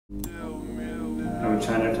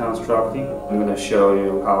Chinatown Stropky. I'm going to show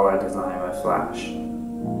you how I design my flash.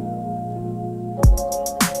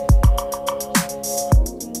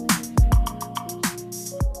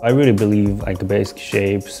 I really believe like basic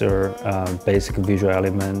shapes or basic visual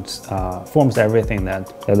elements forms everything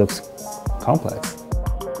that looks complex.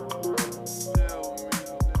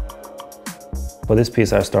 For this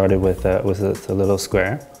piece, I started with a little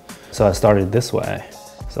square. So I started this way,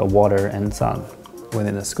 so water and sun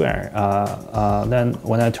within the square. Then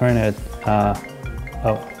when I turn it,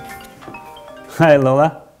 oh, hi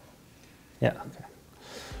Lola. Yeah, okay.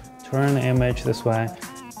 Turn the image this way,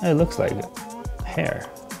 it looks like hair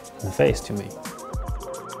in the face to me.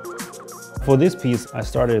 For this piece, I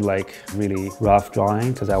started like really rough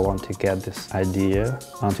drawing because I want to get this idea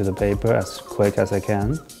onto the paper as quick as I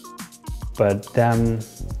can. But then,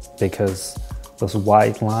 because those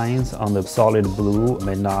white lines on the solid blue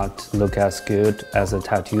may not look as good as a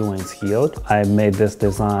tattoo when it's healed, I made this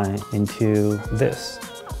design into this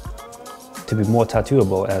to be more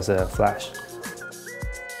tattooable as a flash.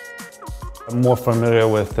 I'm more familiar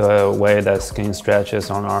with the way that skin stretches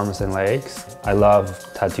on arms and legs. I love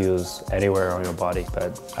tattoos anywhere on your body,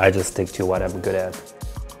 but I just stick to what I'm good at.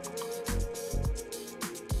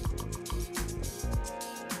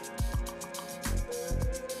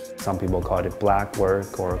 Some people call it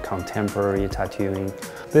blackwork or contemporary tattooing.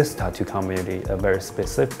 This tattoo community, a very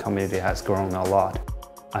specific community, has grown a lot.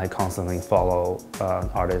 I constantly follow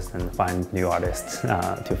artists and find new artists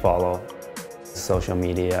to follow. Social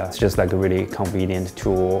media, it's just like a really convenient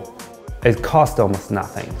tool. It costs almost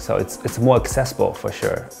nothing, so it's more accessible for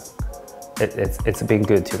sure. It's been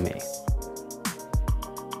good to me.